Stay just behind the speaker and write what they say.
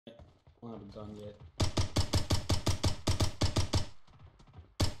don't have a gun yet.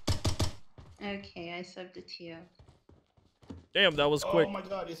 Okay, I subbed it to you. Damn, that was quick. Oh my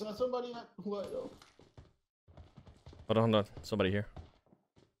god, is that somebody who I know? Hold on. Somebody here.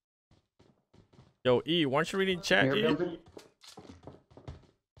 Yo, E, why aren't you reading chat, E?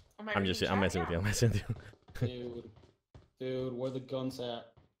 I'm messing with you. Dude, where the guns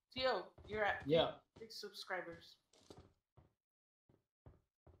at? Theo, you're at 6 subscribers.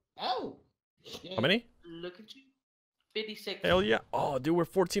 Ow! How many? Look at you. 56. Hell yeah. Oh, dude, we're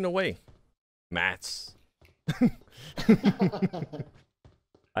 14 away. Maths.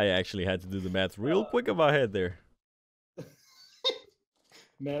 I actually had to do the math real quick in my head there.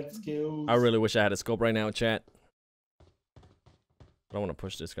 Math skills. I really wish I had a scope right now, chat. I don't want to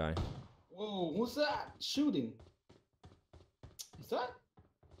push this guy. Whoa, who's that? Shooting. Is that?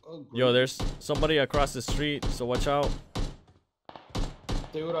 Oh, yo, there's somebody across the street, so watch out.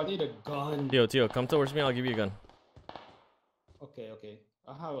 Dude, I need a gun. Theo, come towards me. I'll give you a gun. Okay.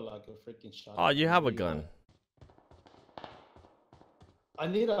 I have like a freaking shot. Oh, you have a gun. I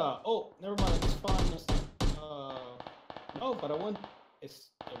need a. Oh, never mind. It's fine. It's, no, but I want.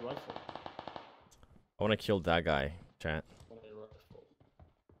 It's a rifle. I want to kill that guy, chat.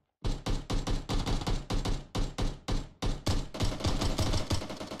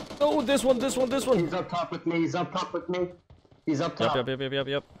 Oh, this one. He's up top with me. He's up top.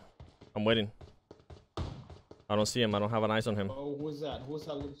 Yep. I'm waiting. I don't see him. I don't have an eyes on him. Oh, who's that? Who's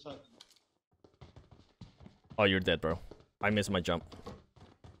that little shot? Oh, you're dead, bro. I missed my jump.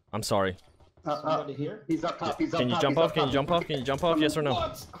 I'm sorry. Somebody here? He's up top. Can you jump off? Can you jump off? Yes or no?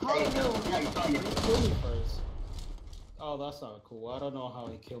 What? How the hell did he kill me first? Oh, that's not cool. I don't know how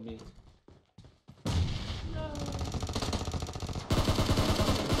he killed me. No.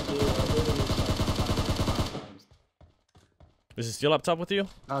 Is he still up top with you?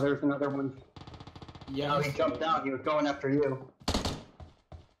 Oh, there's another one. Yeah. Oh, he jumped down. He was going after you.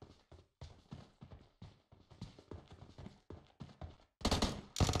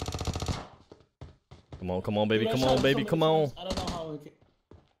 Come on, baby. Come on, baby. Come on. I don't know how he can...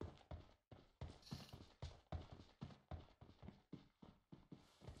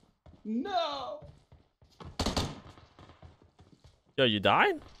 No! Yo, you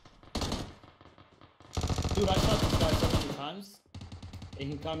died? Dude, I shot this guy so many times, and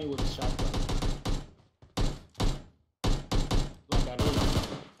he got me with a shotgun. Like I really...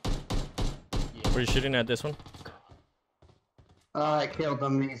 Yeah. Were you shooting at this one? I killed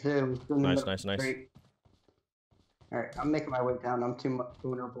him. Me too. Nice. Alright, I'm making my way down. I'm too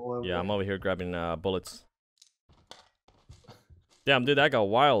vulnerable over. Yeah, I'm over here grabbing bullets. Damn, dude, that got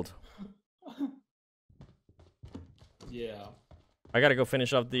wild. Yeah. I gotta go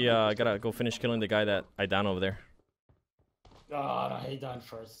finish up the, gotta go finish killing the guy that I downed over there. God, I hate that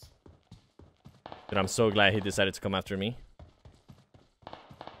first. Dude, I'm so glad he decided to come after me.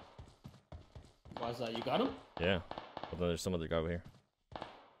 Why is that? You got him? Yeah. But then there's some other guy over here.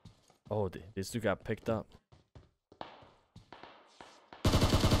 Oh, this dude got picked up.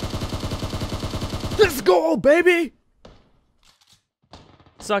 Let's go, baby!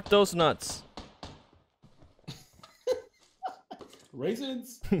 Suck those nuts.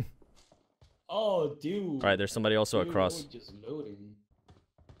 Raisins? Oh, dude. Alright, there's somebody also across. Just loading.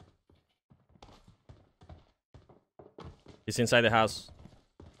 He's inside the house.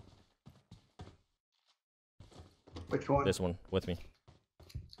 Which one? This one, with me.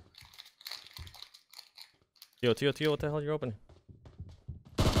 Theo, what the hell are you opening?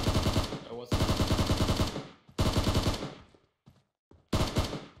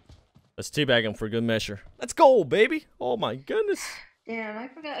 Let's teabag him for good measure. Let's go, baby! Oh my goodness. Damn, I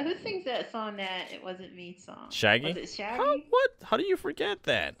forgot. Who sings that song that It Wasn't Me song? Shaggy? Was it Shaggy? What? How do you forget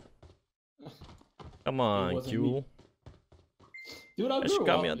that? Come on, Q. Dude, I She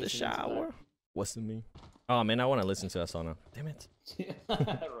got me out the shower. Wasn't me. Oh man, I want to listen to that song now. Damn it.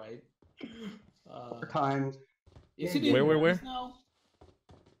 Right. Times. Where? Now?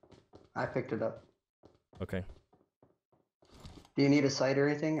 I picked it up. Okay. Do you need a sight or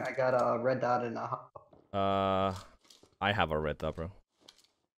anything? I got a red dot and a... I have a red dot, bro.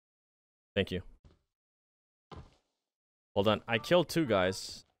 Thank you. Hold on. I killed 2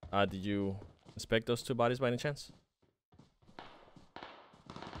 guys. Did you inspect those 2 bodies by any chance?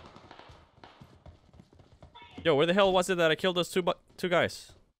 Yo, where the hell was it that I killed those two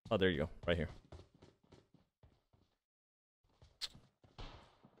guys? Oh, there you go. Right here.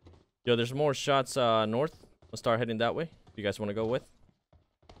 Yo, there's more shots north. Let's start heading that way. You guys want to go with?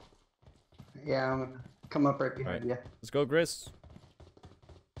 Yeah, I'm gonna come up right behind you. Let's go, Grizz.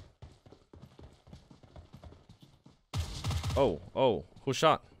 Oh, who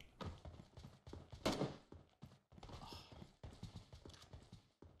shot?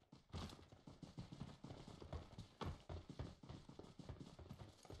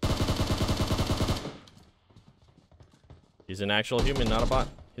 He's an actual human, not a bot.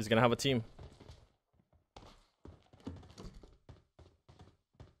 He's gonna have a team.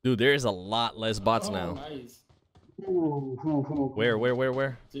 Dude, there's a lot less bots now. Nice.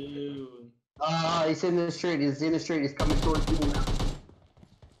 Where? Dude. He's in the street. He's in the street. He's coming towards me now.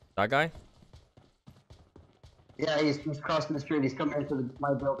 That guy? Yeah, he's crossing the street. He's coming into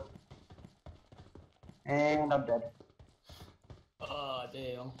my building. And I'm dead. Oh,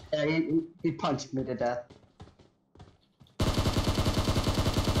 damn. Yeah, he punched me to death.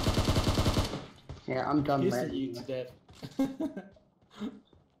 Yeah, I'm done, He's man. you to death.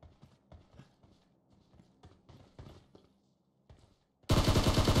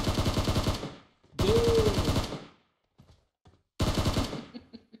 Dude.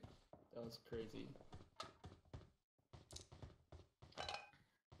 That was crazy.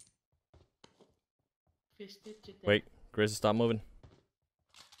 Fisted to death. Wait, Grizz, stop moving.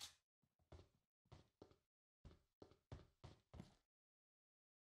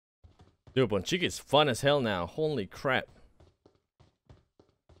 Dude, Bonchica is fun as hell now. Holy crap.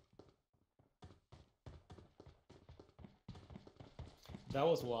 That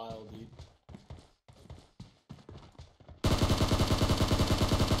was wild, dude.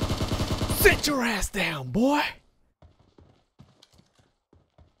 Sit your ass down, boy!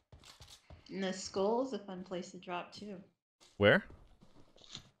 And the skull is a fun place to drop too. Where?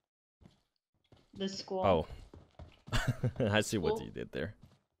 The skull. Oh. I see what you did there.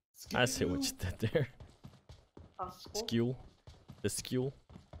 I see what you did there. Skew. The skew.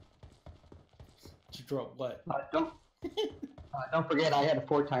 Did you drop what? Don't forget, I had it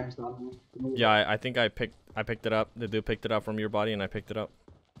 4 times now. Yeah, I think I picked it up. The dude picked it up from your body and I picked it up.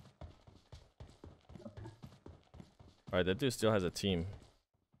 Alright, that dude still has a team.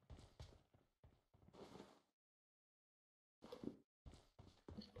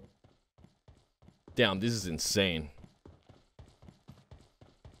 Damn, this is insane.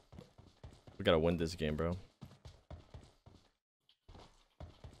 We gotta win this game, bro.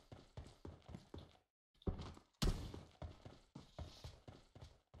 I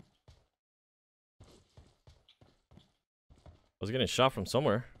was getting shot from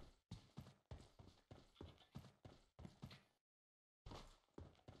somewhere.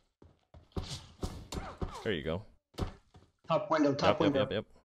 There you go. Top window, top window. Yep.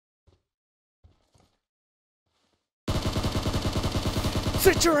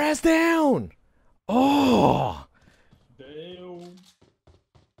 Sit your ass down! Oh! Damn.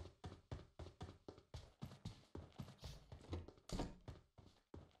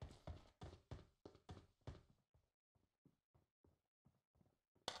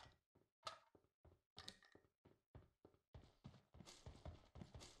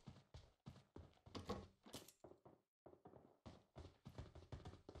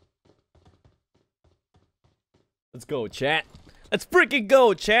 Let's go, chat. Let's freaking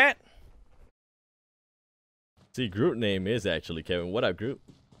go, chat! See, group name is actually Kevin. What up, group?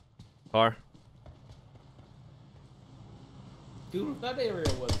 Car. Dude, that area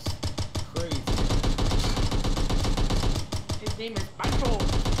was crazy. His name is Pancho.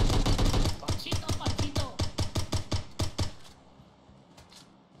 Panchito.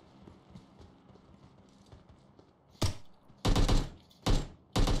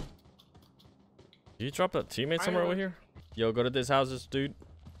 Did you drop a teammate somewhere over here? Yo, go to these houses, dude.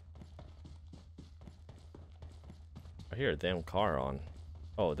 I hear a damn car on.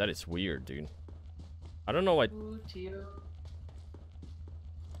 Oh, that is weird, dude. I don't know why. Ooh, Tio.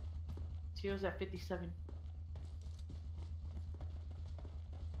 Tio's at 57.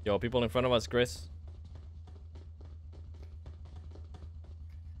 Yo, people in front of us, Chris.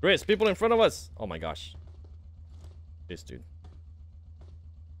 Chris, people in front of us. Oh my gosh. This dude.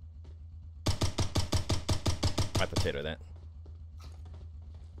 I potato that.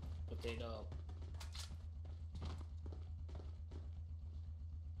 Potato.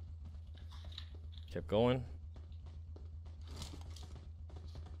 Kept going.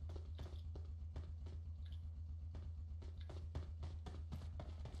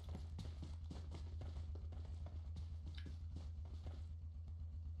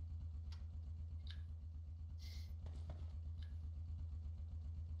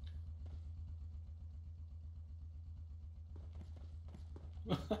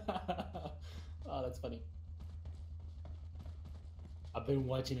 Oh, that's funny. I've been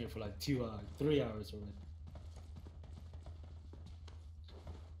watching it for like 2 hours, 3 hours already.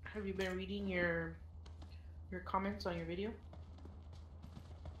 Have you been reading your comments on your video?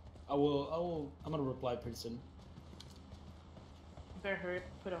 I'm gonna reply pretty soon. You better hurry up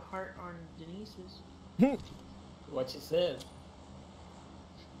and put a heart on Denise's. What she said.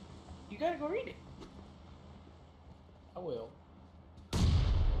 You gotta go read it. I will.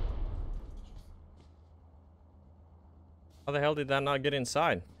 How the hell did that not get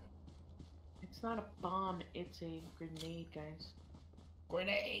inside? It's not a bomb, it's a grenade, guys.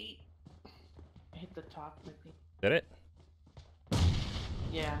 Grenade. I hit the top, I think. Did it?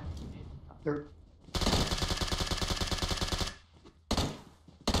 Yeah. There-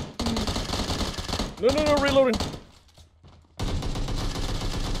 No, reloading.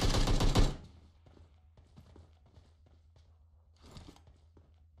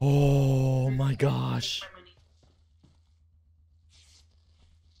 Oh my gosh.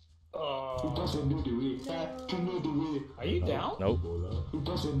 Are you down? Nope.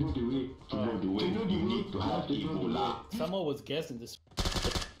 Someone was guessing this.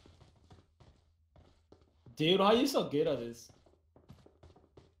 Dude, how you so good at this?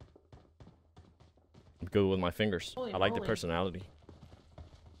 I'm good with my fingers. Holy I like the moly. personality.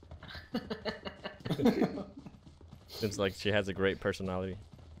 Seems like she has a great personality.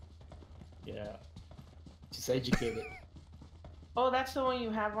 Yeah. She's educated. Oh, that's the one you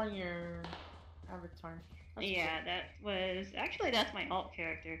have on your avatar. That's Yeah, that was actually that's my alt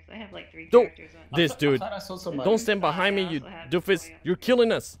character because I have like 3 Don't- characters on. This dude. I thought I saw somebody. Don't stand behind me, I you also have doofus. Toya. You're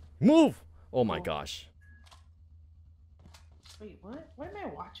killing us. Move. Oh my Oh. gosh. Wait, what? What am I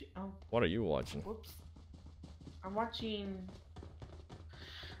watching? Oh, What are you watching? whoops. I'm watching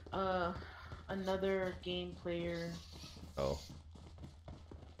another game player, Oh,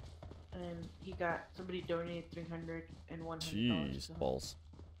 and somebody donated $300 and $100. jeez, so- balls.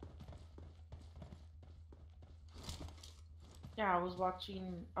 Yeah, I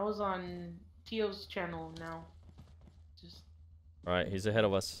was on Tio's channel now. Just All right, he's ahead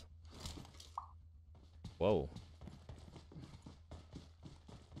of us. Whoa.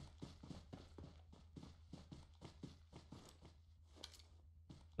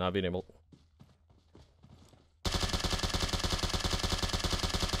 Not being able.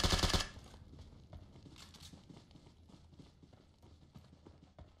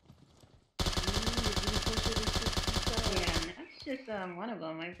 Yeah, and that's just one of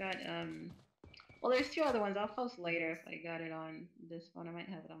them. I've got well, there's 2 other ones. I'll post later if I got it on this phone. I might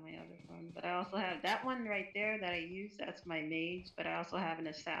have it on my other phone. But I also have that one right there that I use. That's my mage. But I also have an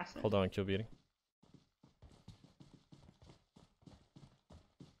assassin. Hold on, Kill Beauty.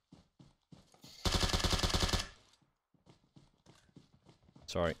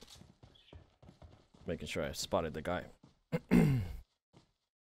 Sorry. Making sure I spotted the guy.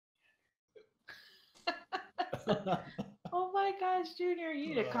 oh my gosh, Junior, you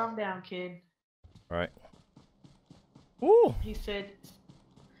need to calm down, kid. All right. Woo! He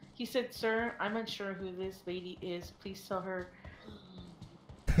said, sir, I'm unsure who this lady is. Please tell her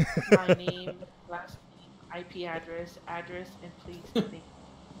my name, last name, IP address, and please thank you.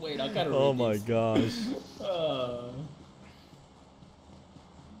 Wait, I gotta read Oh my these. gosh.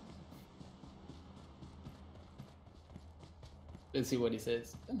 Let's see what he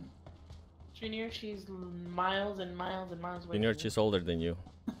says. Junior, she's miles and miles and miles away. Junior, from she's older than you.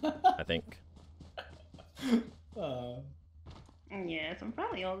 I think. Yes, I'm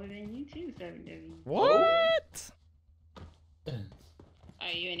probably older than you too, 7W. What?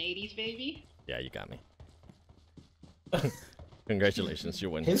 Are you an 80s baby? Yeah, you got me. Congratulations, you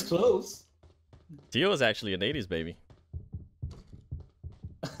win. His clothes. Tio is actually an 80s baby.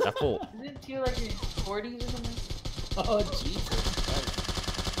 That fool. Isn't Tio like in his 40s or something? Oh Jesus Christ.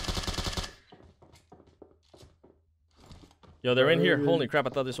 Yo, they're in here. Holy crap, I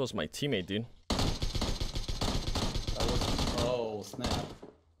thought this was my teammate, dude. That was, oh snap.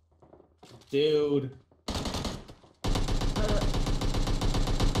 Dude.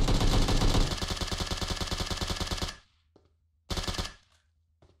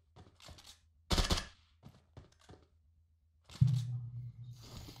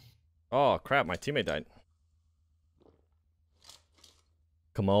 Oh crap, my teammate died.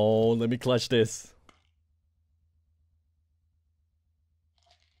 Come on, let me clutch this.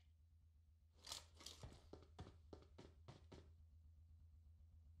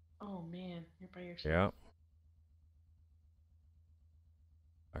 Oh man, you're by yourself. Yeah.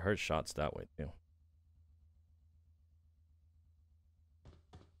 I heard shots that way too.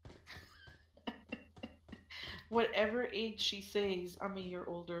 Whatever age she says, I'm a year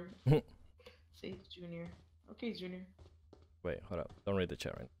older. Say it's Junior. Okay, Junior. Wait, hold up. Don't read the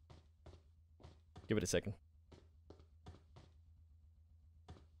chat right now. Give it a second.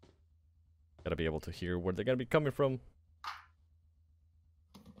 Gotta be able to hear where they're gonna be coming from.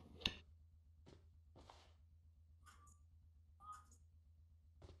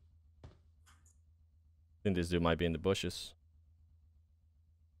 I think this dude might be in the bushes.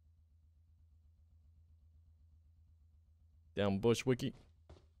 Down bush wiki.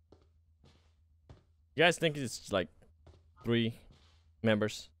 You guys think it's like 3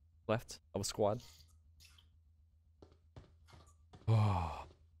 members left of a squad? Oh.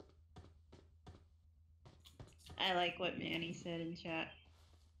 I like what Manny said in chat.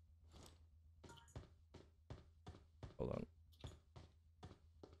 Hold on.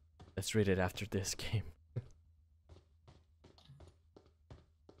 Let's read it after this game.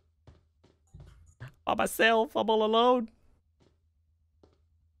 By myself, I'm all alone.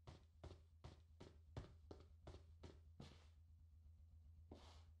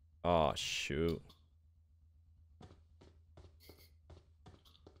 Oh shoot.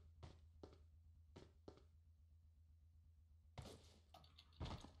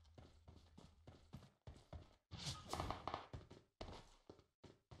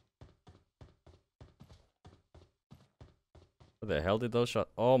 What the hell did those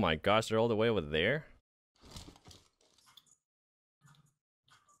shots? Oh my gosh, they're all the way over there?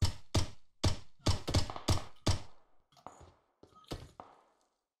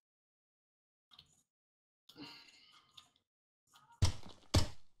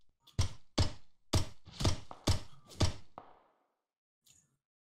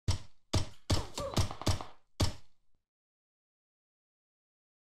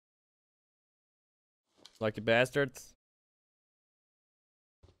 Lucky bastards.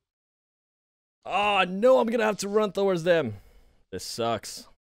 Oh no, I'm gonna have to run towards them. This sucks.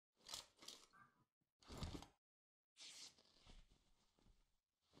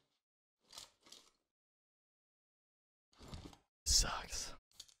 Sucks.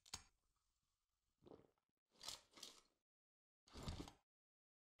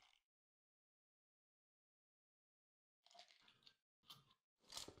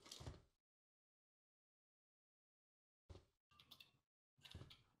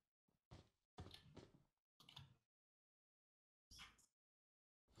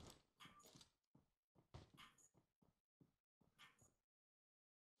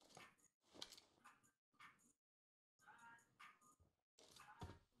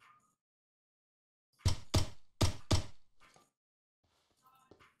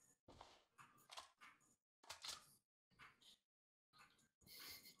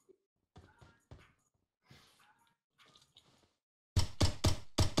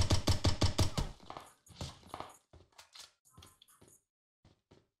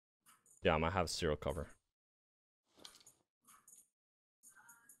 Yeah, I might have 0 cover.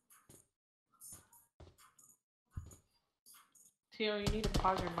 Tio, you need to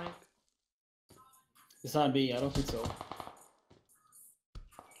pause your mic. It's not me. I don't think so.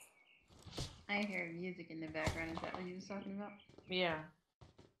 I hear music in the background. Is that what you was talking about? Yeah.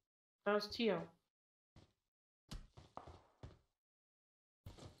 That was Tio.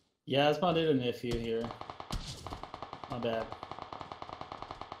 Yeah, it's my little nephew here. My bad.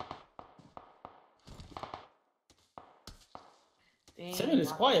 Dang, 7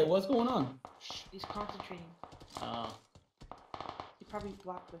 is quiet. What's going on? Shh, he's concentrating. He probably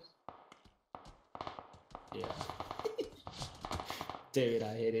blocked us. Yeah. Dude,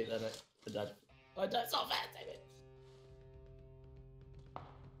 I hate it. I died so fast, David.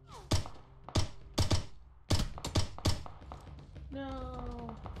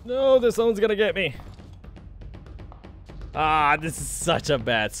 No. No, this zone's gonna get me. Ah, this is such a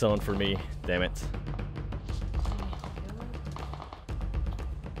bad zone for me. Damn it.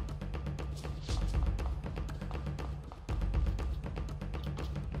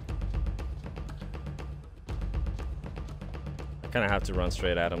 I kind of have to run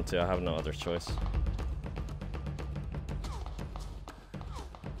straight at him too. I have no other choice.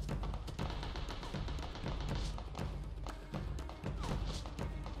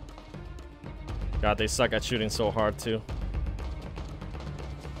 God, they suck at shooting so hard too.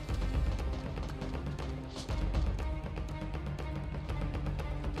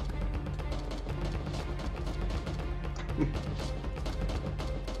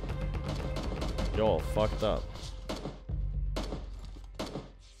 Yo, fucked up.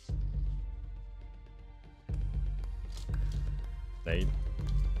 Nade.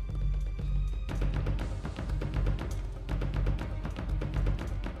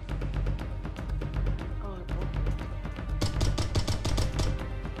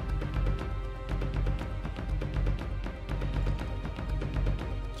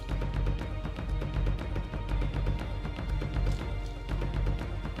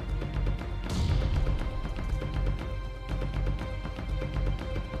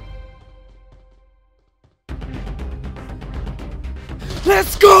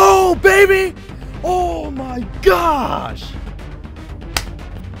 Let's go, baby! Oh my gosh!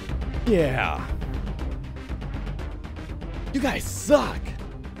 Yeah. You guys suck.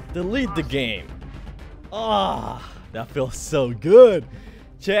 Delete the game. Ah, that feels so good.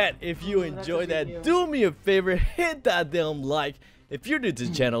 Chat, if you enjoyed that, do me a favor, hit that damn like. If you're new to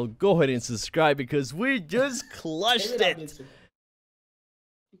the channel, go ahead and subscribe because we just clutched it.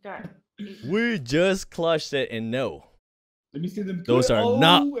 We just clutched it, and no. Let me see them. Those are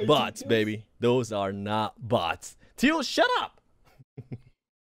not bots, baby. Those are not bots. Teal, shut up.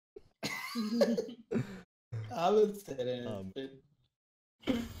 I said it.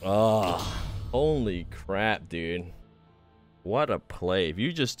 Oh, holy crap, dude. What a play. If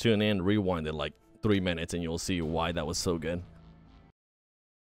you just tune in, rewind it like 3 minutes, and you'll see why that was so good.